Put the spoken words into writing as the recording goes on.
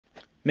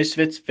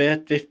Misfits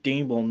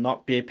 15 will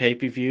not be a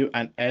pay-per-view,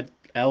 and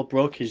Elle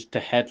Brooke is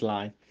the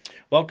headline.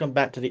 Welcome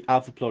back to the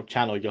Alpha Plug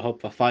channel, your hub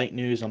for fight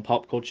news and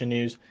pop culture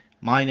news.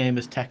 My name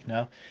is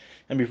Techno,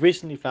 and we've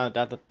recently found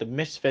out that the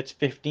Misfits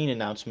 15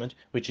 announcement,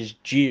 which is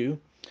due,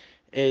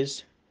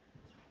 is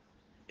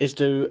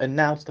to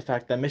announce the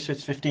fact that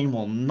Misfits 15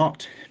 will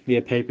not be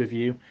a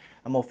pay-per-view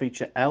and will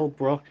feature Elle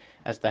Brooke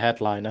as the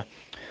headliner.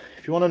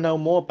 If you want to know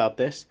more about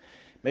this,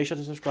 make sure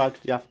to subscribe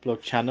to the Alpha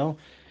Plug channel.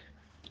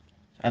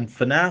 And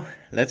for now,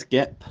 let's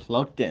get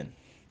plugged in.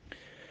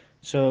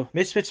 So,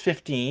 Misfits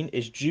 15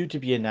 is due to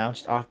be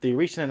announced after the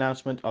recent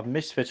announcement of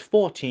Misfits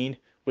 14,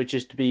 which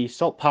is to be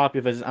Salt Parpy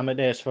vs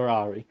Amadeus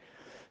Ferrari,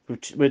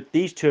 with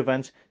these two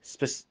events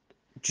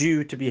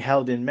due to be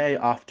held in May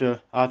after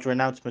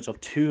announcements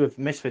of two of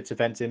Misfits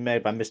events in May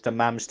by Mr.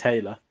 Mams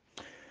Taylor.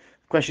 The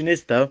question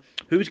is, though,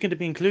 who's going to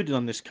be included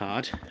on this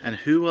card, and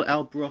who will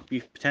Elle Brooke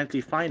be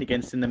potentially fighting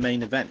against in the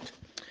main event?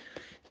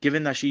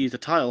 Given that she is the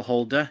title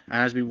holder and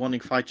has been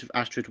wanting fights with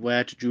Astrid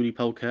Ware, Julie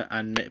Polka,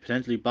 and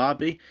potentially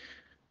Barbie,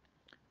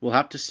 we'll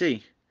have to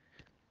see.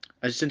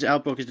 As since Elle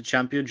Brooke is the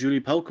champion, Julie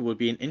Polka would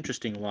be an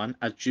interesting one,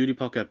 as Julie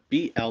Polka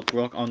beat Elle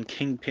Brooke on the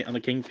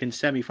Kingpin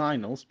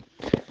semi-finals,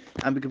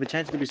 and we could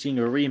potentially be seeing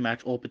a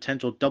rematch or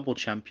potential double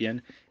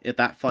champion if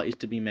that fight is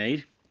to be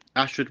made.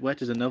 Astrid Ware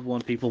is another one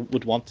people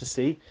would want to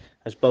see,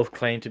 as both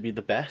claim to be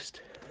the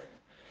best.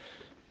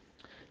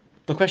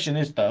 The question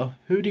is, though,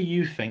 who do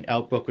you think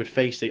Elle Brooke would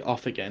face it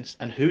off against,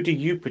 and who do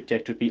you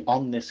predict would be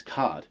on this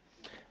card?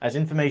 As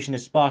information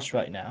is sparse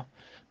right now,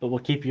 but we'll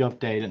keep you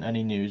updated on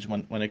any news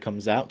when it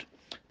comes out.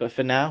 But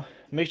for now,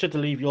 make sure to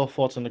leave your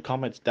thoughts in the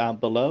comments down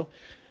below.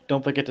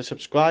 Don't forget to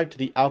subscribe to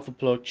the Alpha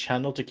Plug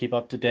channel to keep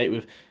up to date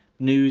with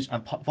news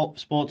and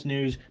sports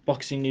news,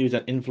 boxing news,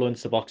 and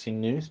influencer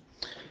boxing news.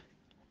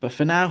 But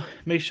for now,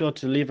 make sure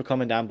to leave a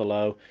comment down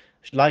below,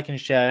 like and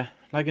share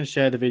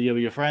the video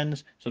with your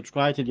friends,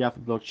 subscribe to the Alpha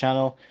Plug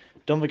channel.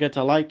 Don't forget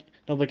to like,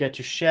 don't forget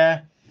to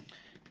share,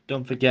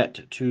 don't forget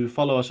to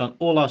follow us on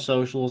all our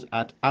socials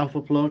at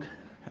Alpha Plug.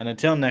 And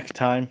until next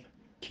time,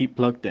 keep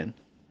plugged in.